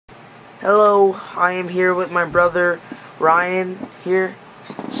Hello, I am here with my brother Ryan here.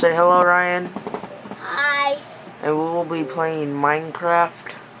 Say hello, Ryan. Hi. And we will be playing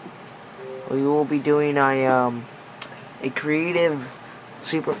Minecraft. We will be doing a creative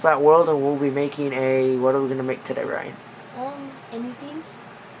super flat world, and we'll be making a. What are we gonna make today, Ryan? Anything?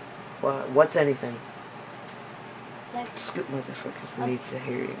 What's anything? Like Scoot more this way because we need to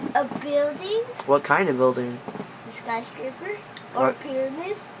hear you. a building? What kind of building? A skyscraper? Or a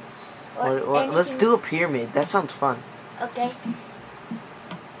pyramid? Or Let's do a pyramid. That sounds fun. Okay.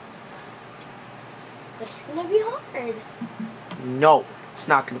 But it's gonna be hard. No, it's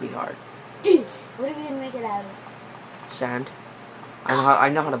not gonna be hard. What are we gonna make it out of? Sand. I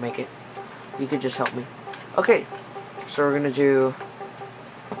know how to make it. You could just help me. Okay, so we're gonna do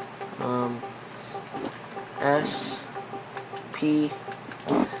S P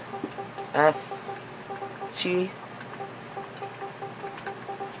F T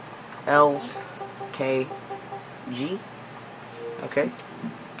L K G. Okay,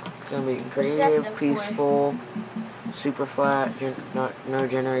 it's gonna be creative, peaceful, super flat, no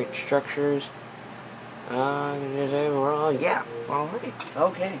generate structures. Yeah, alright,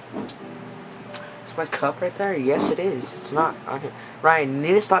 okay. Is my cup right there? Yes, it is. It's not on here. Ryan, you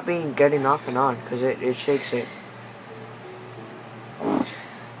need to stop getting off and on, because it shakes it.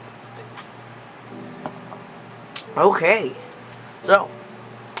 Okay, so,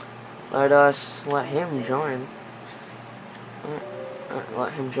 let him join.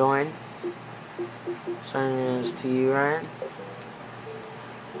 Let him join. Signing this to you, Ryan.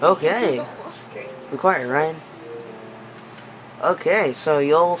 Okay. Be quiet, Ryan. Okay, so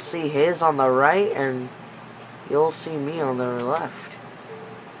you'll see his on the right, and you'll see me on the left.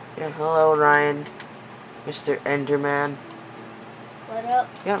 Yeah, hello, Ryan. Mr. Enderman. What up?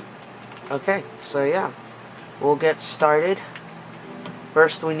 Yeah. Okay, so yeah. We'll get started.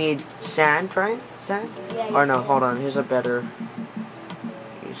 First, we need sand, right? Sand? Yeah, or no, hold on. Here's a better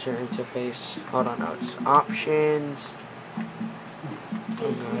user interface. Hold on, no, it's options.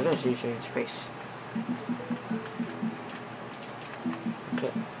 Oh, no, it is user interface.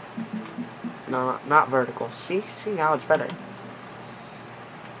 Okay. No, not vertical. See, now it's better.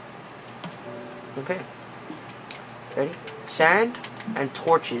 Okay. Ready? Sand and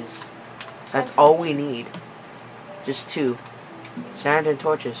torches. That's all we need. Just 2. Sand and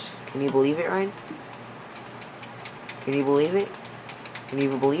torches. Can you believe it, Ryan? Can you believe it? Can you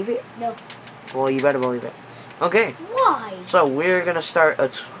even believe it? No. Well, you better believe it. Okay. Why? So we're gonna start a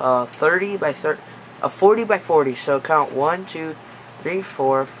 30 by 30, a 40 by 40. So count 1, 2, 3,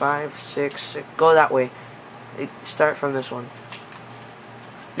 4, 5, 6. Go that way. Start from this one.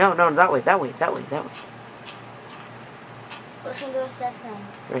 No, that way. Which one do I start from?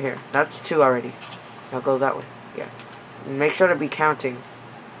 Right here. That's 2 already. Now go that way. Yeah. Make sure to be counting.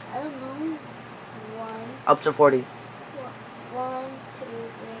 I don't know. 1. Up to 40. 1, 2, 3,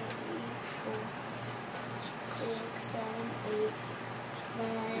 4, 6, 7, 8, 9,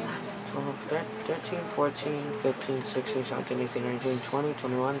 12, 13, 14, 15, 16, 17, 18, 19, 20,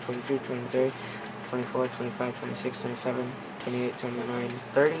 21, 22, 23, 24, 25, 26, 27, 28, 29,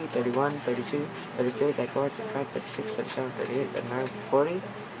 30, 31, 32, 33, 34, 35, 36, 37, 38, 39, 40.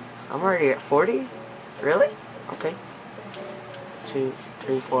 I'm already at 40? Really? Okay. 2,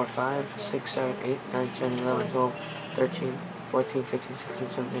 3, 4, 5, 6, 7, 8, 9, 10, 11, 12, 13, 14, 15, 16,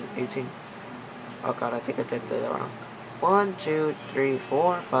 17, 18. Oh god, I think I did that wrong. 1, 2, 3,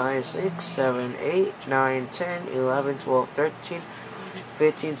 4, 5, 6, 7, 8, 9, 10, 11, 12, 13,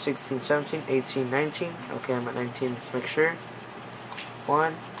 15, 16, 17, 18, 19. Okay, I'm at 19. Let's make sure.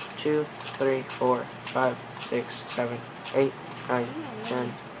 1, 2, 3, 4, 5, 6, 7, 8, 9,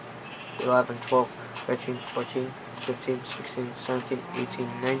 10, 11, 12, 13, 14, 15, 16, 17,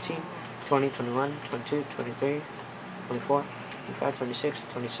 18, 19, 20, 21, 22, 23, 24, 25, 26,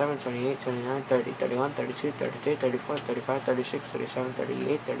 27, 28, 29, 30, 31, 32, 33, 34, 35, 36, 37,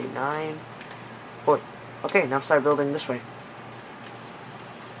 38, 39, 40. Okay, now start building this way.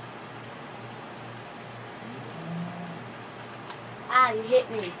 Ah, you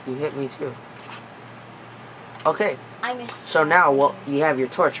hit me. You hit me too. Okay. I missed. So now, well, you have your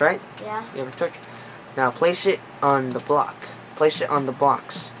torch, right? Yeah. You have a torch. Now place it on the block. Place it on the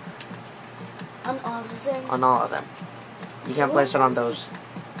blocks. On all of them? On all of them. You can't place it on those.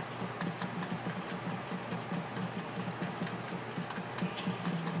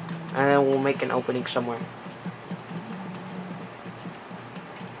 And then we'll make an opening somewhere.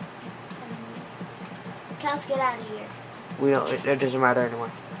 Let's get out of here. We don't. It doesn't matter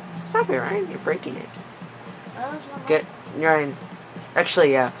anymore. Stop it, Ryan. You're breaking it. Oh, Get Ryan.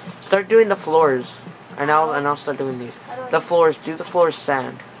 Actually, yeah. Start doing the floors. And I'll start doing these. The floors. Do the floors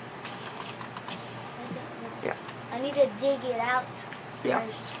sand. need to dig it out Yeah.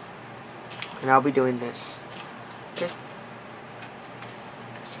 first. And I'll be doing this. Okay?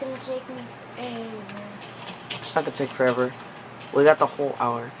 It's gonna take me forever. It's not gonna take forever. We got the whole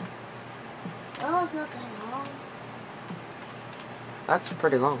hour. Oh, it's not that long. That's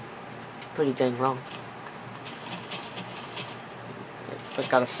pretty long. Pretty dang long. I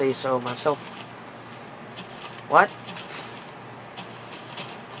gotta say so myself. What?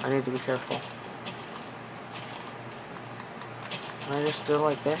 I need to be careful. Can I just do it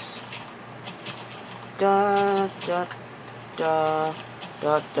like this? Da da da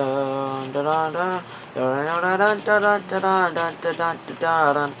da da da da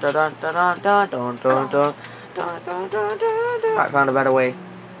I found a better way.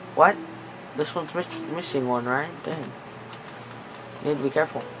 What? This one's missing one, right? Dang. Need to be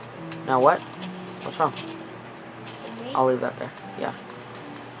careful. Now what? What's wrong? I'll leave that there. Yeah.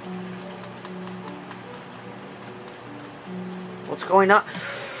 What's going on?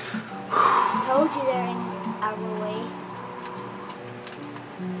 I told you they're in our way.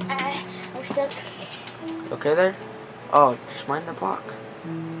 I'm stuck. Okay there? Oh, just mind the block.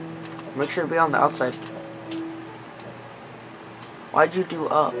 Make sure to be on the outside. Why'd you do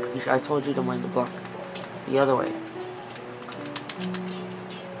up? I told you to mind the block. The other way.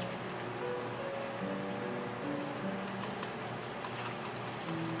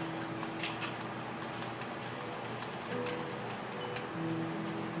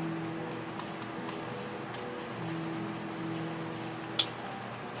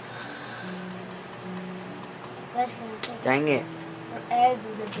 That's gonna take Dang it. forever to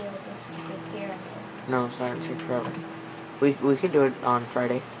build this stupid pyramid. No, it's not gonna take forever. We can do it on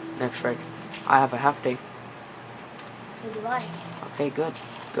Friday. Next Friday. I have a half day. So do I. Okay, good.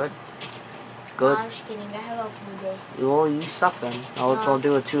 Good. No, Good. I'm just kidding. I have a full day. Well, you suck then. I'll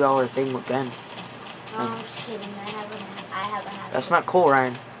do a 2-hour thing with Ben. No, I'm just kidding. I have a half That's day. not cool,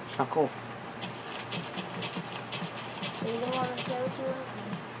 Ryan. It's not cool. So you don't want to play with you with me?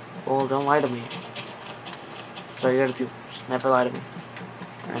 Well, don't lie to me. That's all you gotta do. Just never lie to me.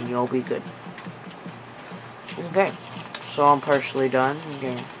 And you'll be good. Okay. So I'm partially done.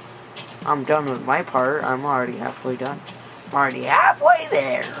 Okay. I'm done with my part. I'm already halfway done. I'm already halfway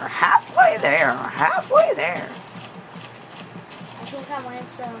there. Halfway there. Halfway there. I think I want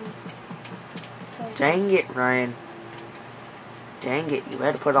some toys. Dang it, Ryan. Dang it. You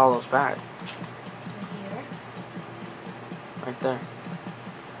better put all those back. Here. Right there.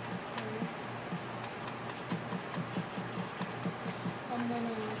 And then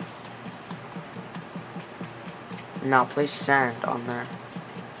it's... Now place sand on there.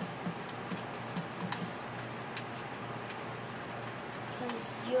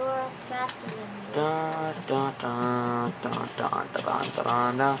 Because you're faster than me. Da da da da da da da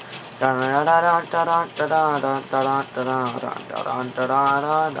da da. Da da da da da da da da da da da da da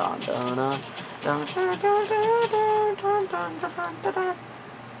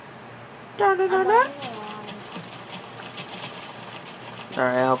da da da da. There,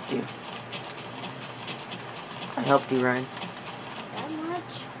 I helped you. I helped you, Ryan. That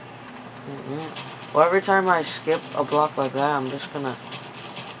much? Well, every time I skip a block like that, I'm just gonna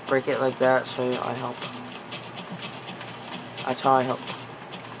break it like that so I help. That's how I help.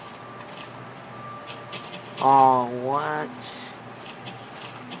 Oh, what?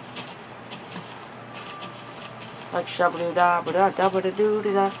 Like shabba da ba da da ba da doo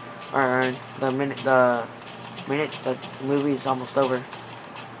da da. Alright, the minute the movie's almost over.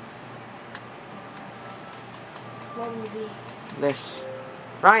 What movie? This,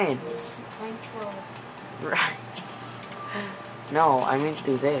 Ryan. It's 9/12. Right. No, I mean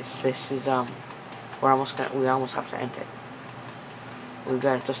do this. This is we almost have to end it. We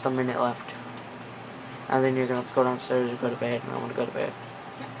got just a minute left. And then you're gonna have to go downstairs and go to bed, and I wanna go to bed.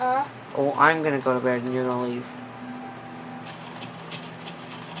 Oh, I'm gonna go to bed and you're gonna leave.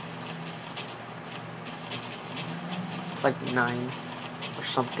 It's like 9 or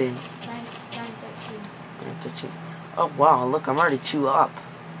something. 9:13. 9:13. Oh wow, look, I'm already 2 up.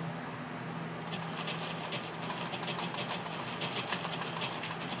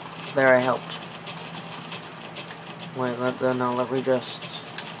 There, I helped. Wait, let me just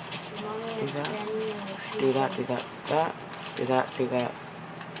do that, do that, do that, do that, do that,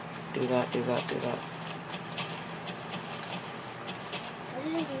 do that, do that, do that.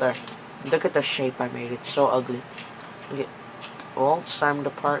 There. Look at the shape I made. It's so ugly. Okay. Well, it's time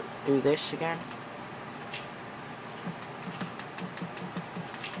to do this again.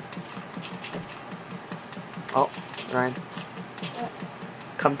 Oh, Ryan. What?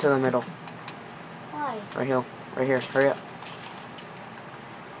 Come to the middle. Why? Right here. Right here. Hurry up.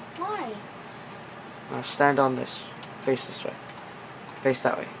 Why? Now stand on this. Face this way. Face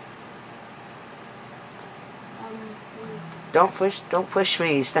that way. Don't push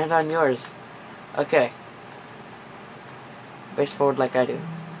me. Stand on yours. Okay. Face forward like I do.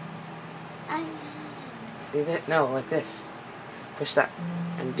 Do that? No, like this. Push that.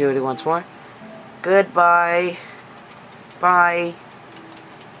 And do it once more. Goodbye. Bye.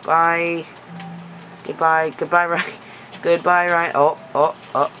 Bye. Goodbye. Goodbye, Ryan. Goodbye, Ryan. Oh.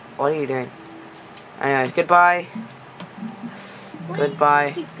 What are you doing? Anyways, goodbye.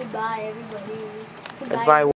 Goodbye. Goodbye, everybody. Goodbye.